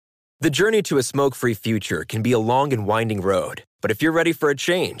The journey to a smoke-free future can be a long and winding road, but if you're ready for a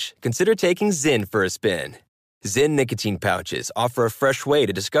change, consider taking Zyn for a spin. Zyn nicotine pouches offer a fresh way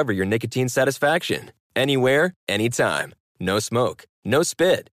to discover your nicotine satisfaction. Anywhere, anytime. No smoke, no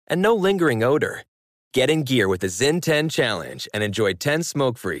spit, and no lingering odor. Get in gear with the Zyn 10 Challenge and enjoy 10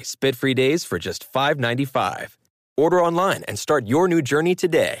 smoke-free, spit-free days for just $5.95. Order online and start your new journey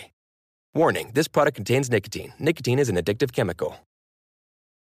today. Warning, this product contains nicotine. Nicotine is an addictive chemical.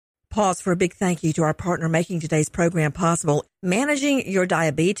 Pause for a big thank you to our partner making today's program possible. Managing your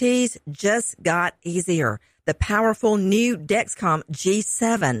diabetes just got easier. The powerful new Dexcom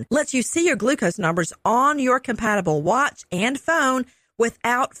G7 lets you see your glucose numbers on your compatible watch and phone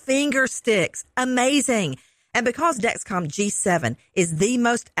without finger sticks. Amazing. And because Dexcom G7 is the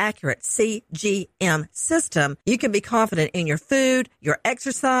most accurate CGM system, you can be confident in your food, your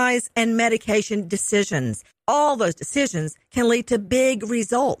exercise, and medication decisions. All those decisions can lead to big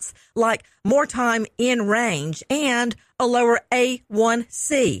results, like more time in range and a lower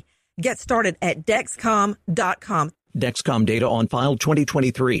A1C. Get started at Dexcom.com. Dexcom data on file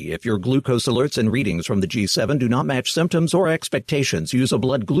 2023. If your glucose alerts and readings from the G7 do not match symptoms or expectations, use a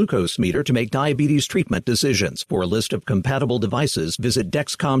blood glucose meter to make diabetes treatment decisions. For a list of compatible devices, visit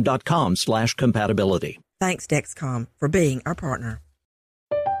Dexcom.com/compatibility. Thanks, Dexcom, for being our partner.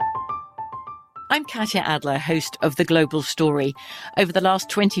 I'm Katya Adler, host of The Global Story. Over the last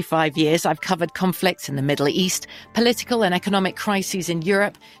 25 years, I've covered conflicts in the Middle East, political and economic crises in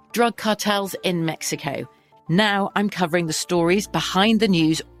Europe, drug cartels in Mexico. Now I'm covering the stories behind the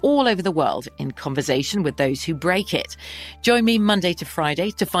news all over the world in conversation with those who break it. Join me Monday to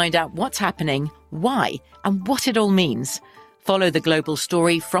Friday to find out what's happening, why, and what it all means. Follow The Global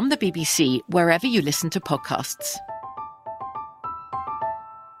Story from the BBC wherever you listen to podcasts.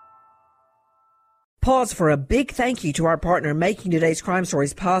 Pause for a big thank you to our partner making today's crime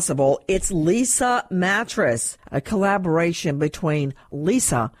stories possible. It's Leesa Mattress, a collaboration between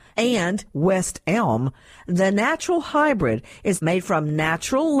Leesa and West Elm. The natural hybrid is made from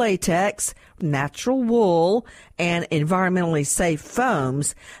natural latex, natural wool, and environmentally safe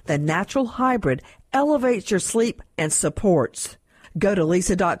foams. The natural hybrid elevates your sleep and supports. Go to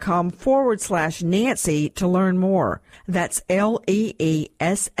Leesa.com/Nancy to learn more. That's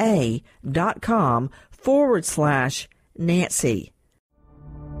LEESA.com/Nancy.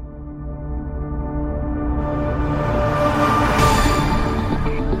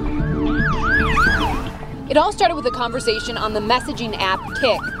 It all started with a conversation on the messaging app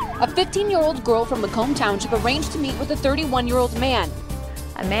Kik. A 15-year-old girl from Macomb Township arranged to meet with a 31-year-old man.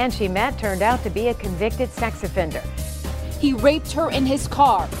 A man she met turned out to be a convicted sex offender. He raped her in his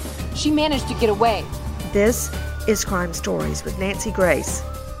car. She managed to get away. This is Crime Stories with Nancy Grace.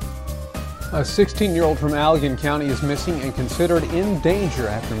 A 16-year-old from Allegan County is missing and considered in danger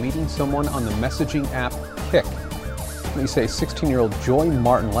after meeting someone on the messaging app Kik. They say 16-year-old Joy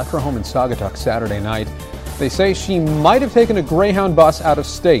Martin left her home in Saugatuck Saturday night. They say she might have taken a Greyhound bus out of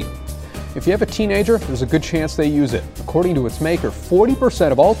state. If you have a teenager, there's a good chance they use it. According to its maker,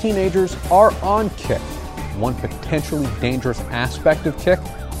 40% of all teenagers are on Kik. One potentially dangerous aspect of Kik,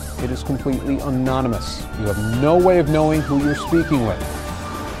 it is completely anonymous. You have no way of knowing who you're speaking with.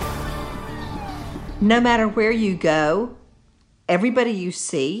 No matter where you go, everybody you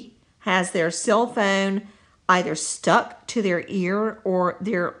see has their cell phone either stuck to their ear or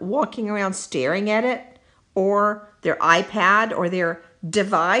they're walking around staring at it, or their iPad or their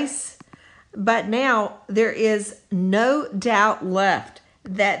device. But now there is no doubt left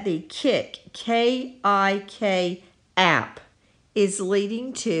that the Kik, K-I-K app is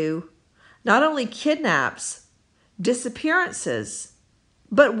leading to not only kidnaps, disappearances,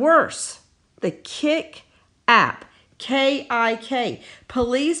 but worse. The Kik app, K-I-K.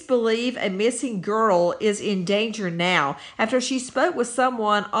 Police believe a missing girl is in danger now after she spoke with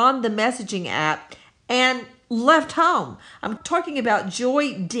someone on the messaging app and left home. I'm talking about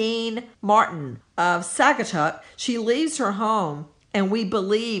Joy Dean Martin of Saugatuck. She leaves her home and we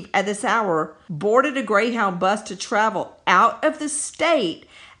believe at this hour boarded a Greyhound bus to travel out of the state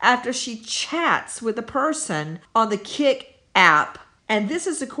after she chats with a person on the Kik app. And this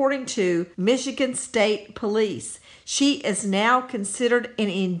is according to Michigan State Police. She is now considered an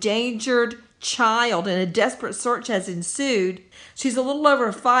endangered child and a desperate search has ensued. She's a little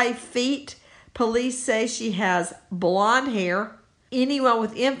over 5 feet. Police say she has blonde hair. Anyone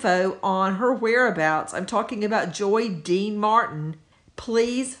with info on her whereabouts, I'm talking about Joy Dean Martin,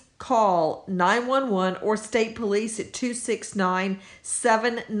 please call 911 or state police at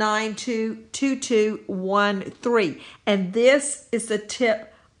 269-792-2213. And this is the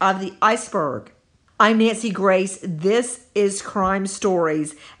tip of the iceberg. I'm Nancy Grace. This is Crime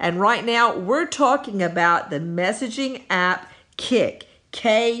Stories. And right now we're talking about the messaging app Kik.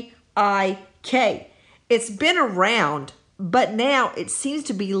 K-I-K. It's been around, but now it seems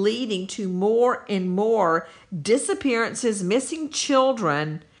to be leading to more and more disappearances, missing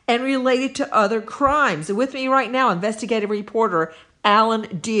children, and related to other crimes. With me right now, investigative reporter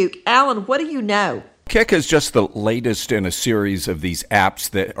Alan Duke. Alan, what do you know? Kik is just the latest in a series of these apps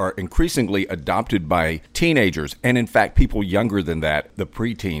that are increasingly adopted by teenagers, and in fact, people younger than that, the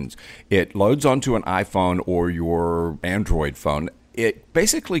preteens. It loads onto an iPhone or your Android phone. It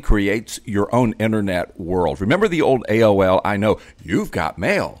basically creates your own internet world. Remember the old AOL? I know, you've got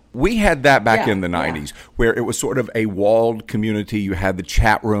mail. We had that back in the 90s, where it was sort of a walled community. You had the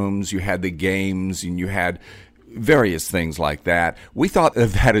chat rooms, you had the games, and you had various things like that. We thought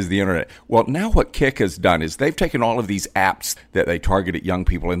of that as the internet. Well, now what Kik has done is they've taken all of these apps that they target at young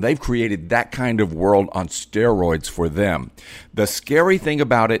people, and they've created that kind of world on steroids for them. The scary thing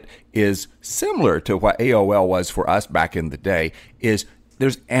about it is similar to what AOL was for us back in the day, is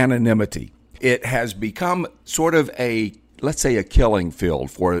there's anonymity. It has become sort of a, let's say, a killing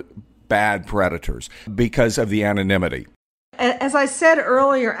field for bad predators because of the anonymity. As I said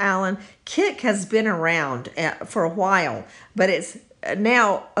earlier, Alan, Kik has been around for a while, but it's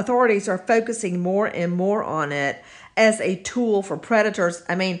now authorities are focusing more and more on it as a tool for predators.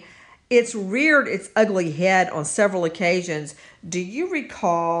 I mean, it's reared its ugly head on several occasions. Do you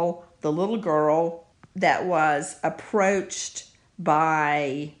recall the little girl that was approached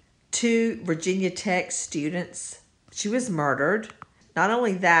by 2 Virginia Tech students? She was murdered. Not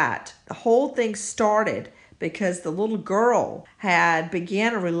only that, the whole thing started because the little girl had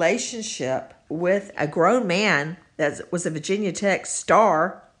began a relationship with a grown man that was a Virginia Tech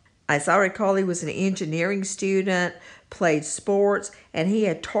star. As I recall, he was an engineering student, played sports, and he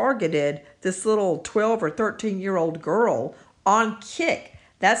had targeted this little 12 or 13-year-old girl on Kik.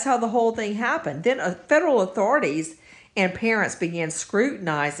 That's how the whole thing happened. Then federal authorities and parents began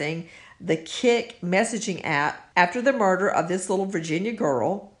scrutinizing the Kik messaging app after the murder of this little Virginia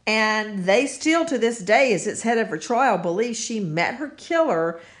girl. And they still, to this day, as it's headed for trial, believe she met her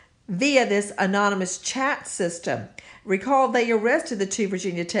killer via this anonymous chat system. Recall, they arrested the 2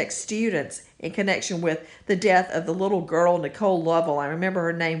 Virginia Tech students in connection with the death of the little girl, Nicole Lovell. I remember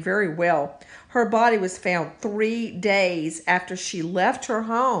her name very well. Her body was found 3 days after she left her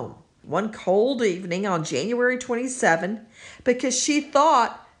home one cold evening on January 27 because she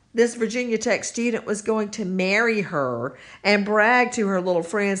thought this Virginia Tech student was going to marry her and brag to her little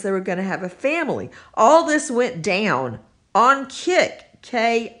friends they were going to have a family. All this went down on Kik,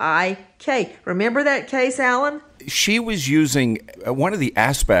 K-I-K. Remember that case, Alan? She was using one of the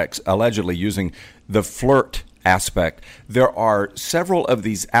aspects, allegedly using the flirt aspect. There are several of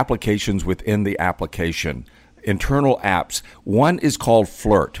these applications within the application, internal apps. One is called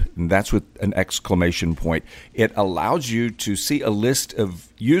Flirt, and that's with an exclamation point. It allows you to see a list of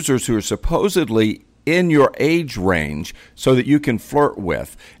users who are supposedly in your age range so that you can flirt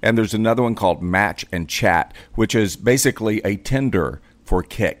with. And there's another one called Match and Chat, which is basically a Tinder for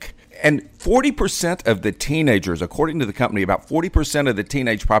Kik. And 40% of the teenagers, according to the company, about 40% of the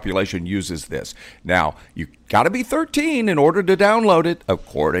teenage population uses this. Now, you got to be 13 in order to download it,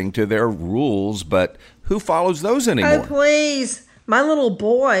 according to their rules, but who follows those anymore? Oh, please. My little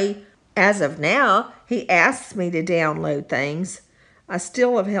boy, as of now, he asks me to download things. I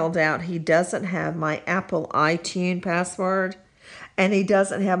still have held out. He doesn't have my Apple iTunes password, and he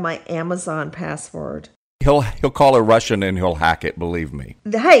doesn't have my Amazon password. He'll call a Russian and he'll hack it, believe me.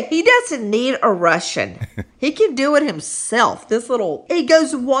 Hey, he doesn't need a Russian. He can do it himself. He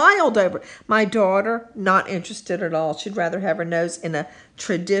goes wild over it. My daughter, not interested at all. She'd rather have her nose in a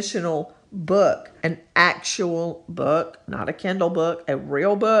traditional book, an actual book, not a Kindle book, a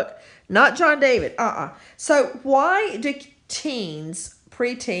real book, not John David. So why do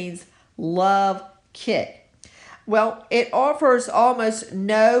preteens love Kik? Well, it offers almost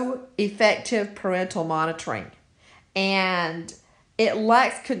no effective parental monitoring, and it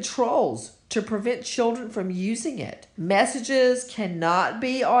lacks controls to prevent children from using it. Messages cannot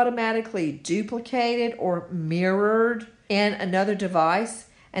be automatically duplicated or mirrored in another device.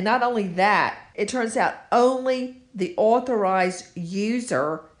 And not only that, it turns out only the authorized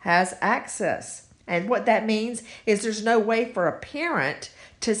user has access. And what that means is there's no way for a parent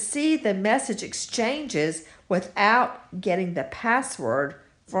to see the message exchanges without getting the password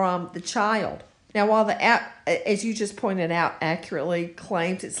from the child. Now, while the app, as you just pointed out, accurately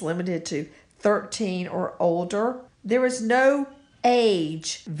claims it's limited to 13 or older, there is no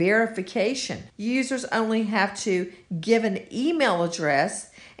age verification. Users only have to give an email address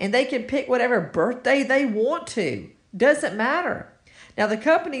and they can pick whatever birthday they want to. Doesn't matter. Now, the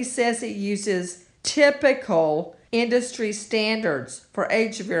company says it uses typical industry standards for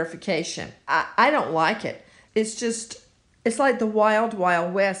age verification. I don't like it. It's like the wild,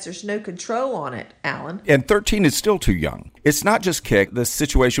 wild west. There's no control on it, Alan. And 13 is still too young. It's not just Kik. The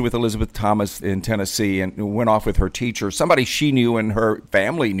situation with Elizabeth Thomas in Tennessee and went off with her teacher, somebody she knew and her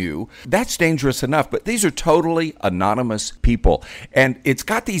family knew, that's dangerous enough. But these are totally anonymous people. And it's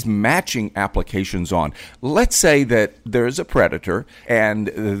got these matching applications on. Let's say that there's a predator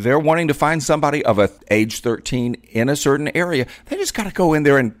and they're wanting to find somebody of age 13 in a certain area. They just got to go in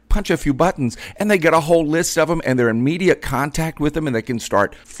there and punch a few buttons and they get a whole list of them and they're in immediate contact with them and they can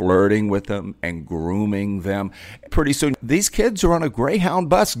start flirting with them and grooming them. Pretty soon, these kids are on a Greyhound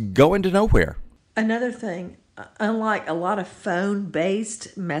bus going to nowhere. Another thing, unlike a lot of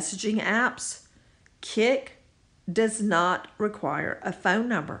phone-based messaging apps, Kik does not require a phone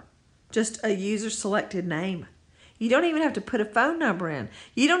number, just a user-selected name. You don't even have to put a phone number in.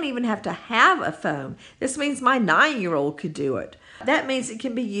 You don't even have to have a phone. This means my 9-year-old could do it. That means it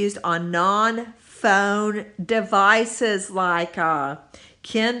can be used on non-phone devices like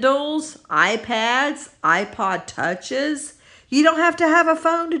Kindles, iPads, iPod Touches. You don't have to have a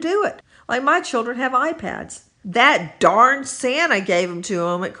phone to do it. Like my children have iPads. That darn Santa gave them to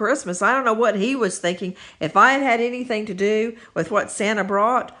them at Christmas. I don't know what he was thinking. If I had had anything to do with what Santa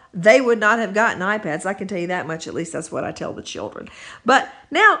brought, they would not have gotten iPads. I can tell you that much. At least that's what I tell the children. But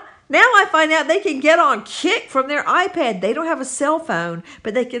now I find out they can get on Kik from their iPad. They don't have a cell phone,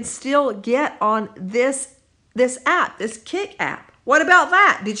 but they can still get on this app, this Kik app. What about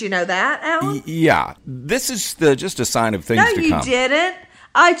that? Did you know that, Alan? Yeah. This is just a sign of things to come. No, you didn't.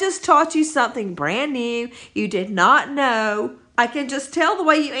 I just taught you something brand new. You did not know. I can just tell the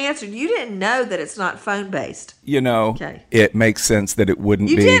way you answered. You didn't know that it's not phone-based. Okay. It makes sense that it wouldn't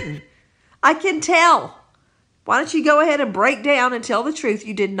be. You didn't. I can tell. Why don't you go ahead and break down and tell the truth?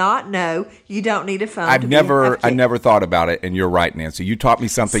 You did not know you don't need a phone. I never thought about it, and you're right, Nancy. You taught me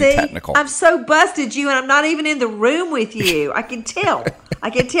something technical. I'm so busted you, and I'm not even in the room with you. I can tell. I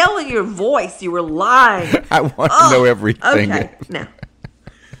can tell in your voice you were lying. I want to know everything. Okay, now.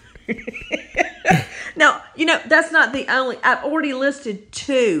 Now, that's not the only. I've already listed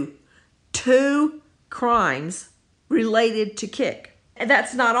two crimes related to Kik. And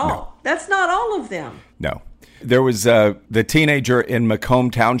that's not all. No. That's not all of them. No. There was the teenager in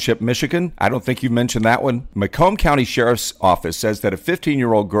Macomb Township, Michigan. I don't think you mentioned that one. Macomb County Sheriff's Office says that a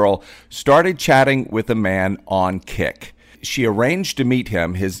 15-year-old girl started chatting with a man on Kik. She arranged to meet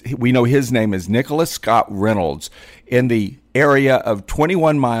him. We know his name is Nicholas Scott Reynolds in the area of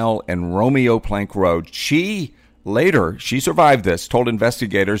 21 Mile and Romeo Plank Road. She survived this, told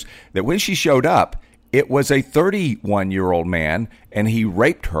investigators that when she showed up, it was a 31-year-old man, and he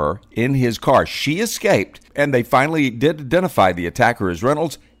raped her in his car. She escaped, and they finally did identify the attacker as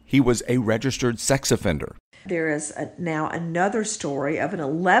Reynolds. He was a registered sex offender. There is now another story of an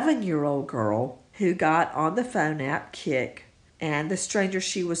 11-year-old girl who got on the phone app Kik, and the stranger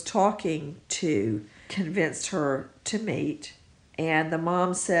she was talking to convinced her to meet. And the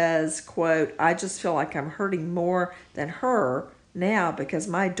mom says, quote, "I just feel like I'm hurting more than her now because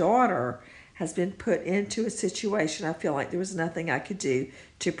my daughter has been put into a situation. I feel like there was nothing I could do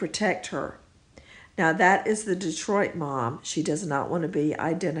to protect her." Now, that is the Detroit mom. She does not want to be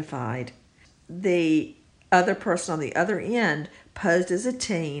identified. The other person on the other end posed as a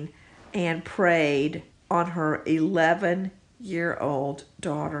teen and preyed on her 11-year-old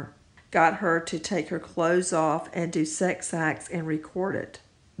daughter. Got her to take her clothes off and do sex acts and record it.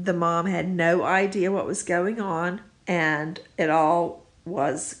 The mom had no idea what was going on, and it all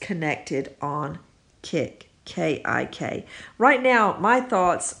was connected on Kik, K-I-K. Right now, my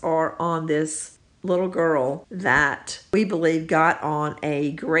thoughts are on this little girl that we believe got on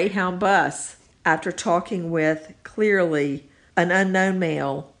a Greyhound bus after talking with clearly an unknown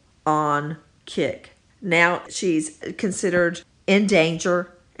male on Kik. Now she's considered in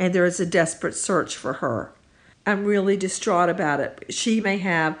danger, and there is a desperate search for her. I'm really distraught about it. She may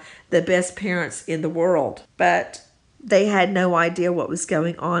have the best parents in the world, but they had no idea what was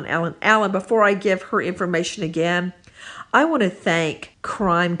going on. Alan, before I give her information again, I want to thank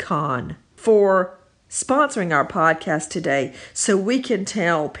CrimeCon for sponsoring our podcast today so we can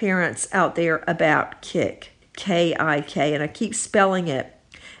tell parents out there about Kik, K-I-K, and I keep spelling it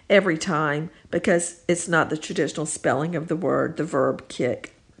every time because it's not the traditional spelling of the verb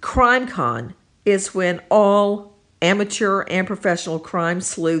Kik. CrimeCon is when all amateur and professional crime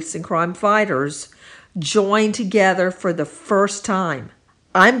sleuths and crime fighters join together for the first time.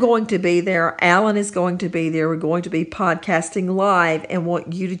 I'm going to be there. Alan is going to be there. We're going to be podcasting live and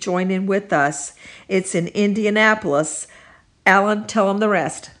want you to join in with us. It's in Indianapolis. Alan, tell them the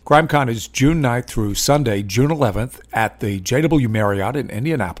rest. CrimeCon is June 9th through Sunday, June 11th at the JW Marriott in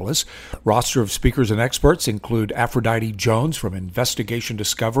Indianapolis. Roster of speakers and experts include Aphrodite Jones from Investigation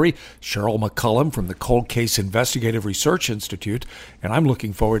Discovery, Cheryl McCullum from the Cold Case Investigative Research Institute, and I'm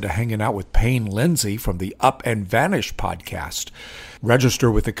looking forward to hanging out with Payne Lindsay from the Up and Vanish podcast.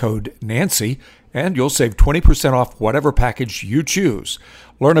 Register with the code NANCY, and you'll save 20% off whatever package you choose.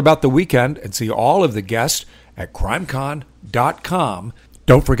 Learn about the weekend and see all of the guests at crimecon.com.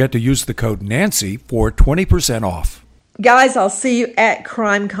 Don't forget to use the code Nancy for 20% off. Guys, I'll see you at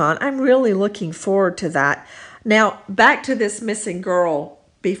CrimeCon. I'm really looking forward to that. Now, back to this missing girl.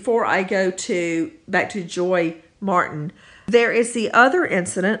 Before I go back to Joy Martin, there is the other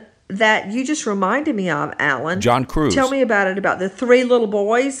incident that you just reminded me of, Alan. John Cruz. Tell me about it, about the 3 little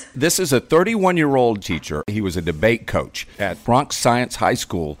boys. This is a 31-year-old teacher. He was a debate coach at Bronx Science High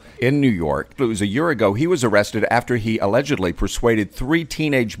School in New York. It was a year ago. He was arrested after he allegedly persuaded 3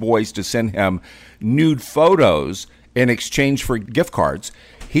 teenage boys to send him nude photos in exchange for gift cards.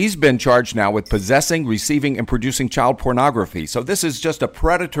 He's been charged now with possessing, receiving, and producing child pornography. So this is just a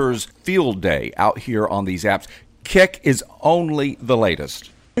predator's field day out here on these apps. Kik is only the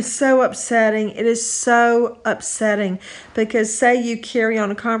latest. It's so upsetting. It is so upsetting because say you carry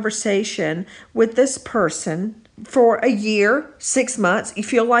on a conversation with this person for a year, 6 months, you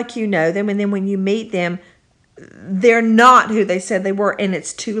feel like you know them, and then when you meet them, they're not who they said they were, and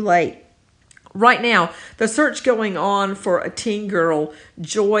it's too late. Right now, the search going on for a teen girl,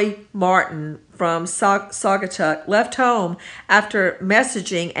 Joy Martin from Saugatuck, left home after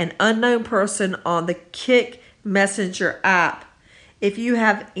messaging an unknown person on the Kik Messenger app. If you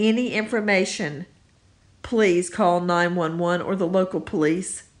have any information, please call 911 or the local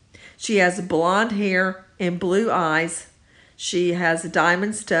police. She has blonde hair and blue eyes. She has a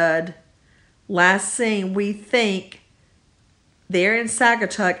diamond stud. Last seen, we think they're in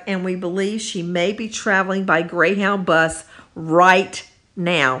Saugatuck, and we believe she may be traveling by Greyhound bus right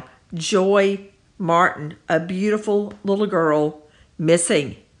now. Joy Martin, a beautiful little girl,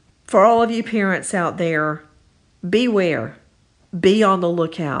 missing. For all of you parents out there, beware. Be on the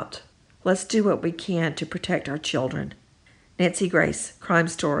lookout. Let's do what we can to protect our children. Nancy Grace, Crime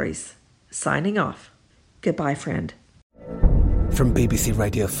Stories, signing off. Goodbye, friend. From BBC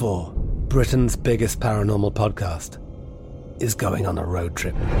Radio 4, Britain's biggest paranormal podcast is going on a road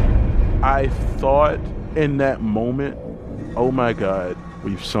trip. I thought in that moment, oh my God,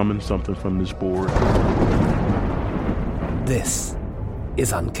 we've summoned something from this board. This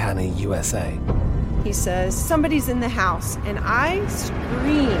is Uncanny USA. He says, somebody's in the house, and I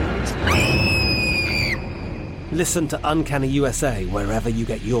screamed. Listen to Uncanny USA wherever you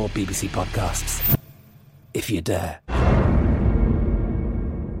get your BBC podcasts, if you dare.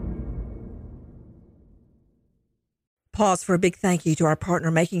 Pause for a big thank you to our partner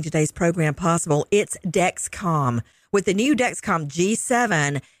making today's program possible. It's Dexcom. With the new Dexcom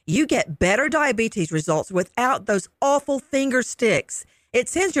G7, you get better diabetes results without those awful finger sticks. It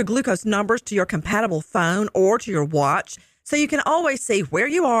sends your glucose numbers to your compatible phone or to your watch, so you can always see where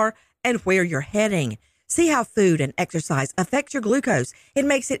you are and where you're heading. See how food and exercise affect your glucose. It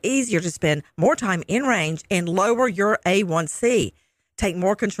makes it easier to spend more time in range and lower your A1C. Take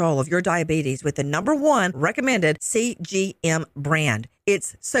more control of your diabetes with the #1 recommended CGM brand.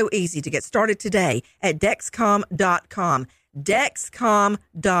 It's so easy to get started today at Dexcom.com.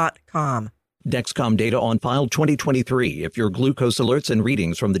 Dexcom.com. Dexcom data on file 2023. If your glucose alerts and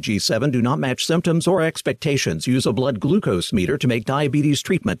readings from the G7 do not match symptoms or expectations, use a blood glucose meter to make diabetes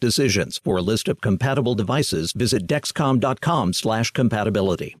treatment decisions. For a list of compatible devices, visit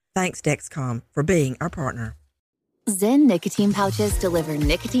Dexcom.com/compatibility. Thanks, Dexcom, for being our partner. Zyn nicotine pouches deliver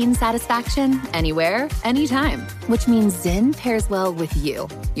nicotine satisfaction anywhere, anytime, which means Zyn pairs well with you,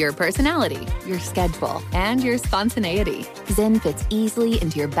 your personality, your schedule, and your spontaneity. Zyn fits easily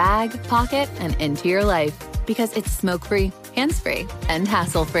into your bag, pocket, and into your life because it's smoke-free, hands-free, and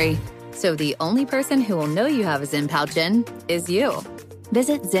hassle-free. So the only person who will know you have a Zyn pouch in is you.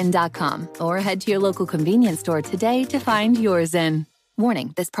 Visit Zyn.com or head to your local convenience store today to find your Zyn.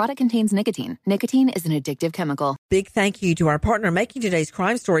 Warning, this product contains nicotine. Nicotine is an addictive chemical. Big thank you to our partner making today's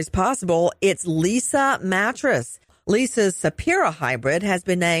crime stories possible. It's Leesa Mattress. Leesa's Sapira Hybrid has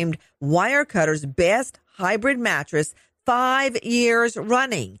been named Wirecutter's best hybrid mattress 5 years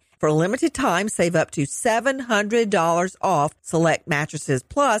running. For a limited time, save up to $700 off select mattresses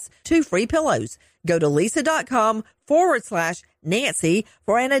plus 2 free pillows. Go to leesa.com/Nancy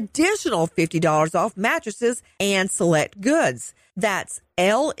for an additional $50 off mattresses and select goods. That's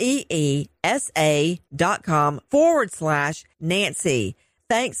LEESA.com/Nancy.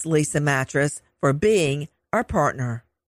 Thanks, Leesa Mattress, for being our partner.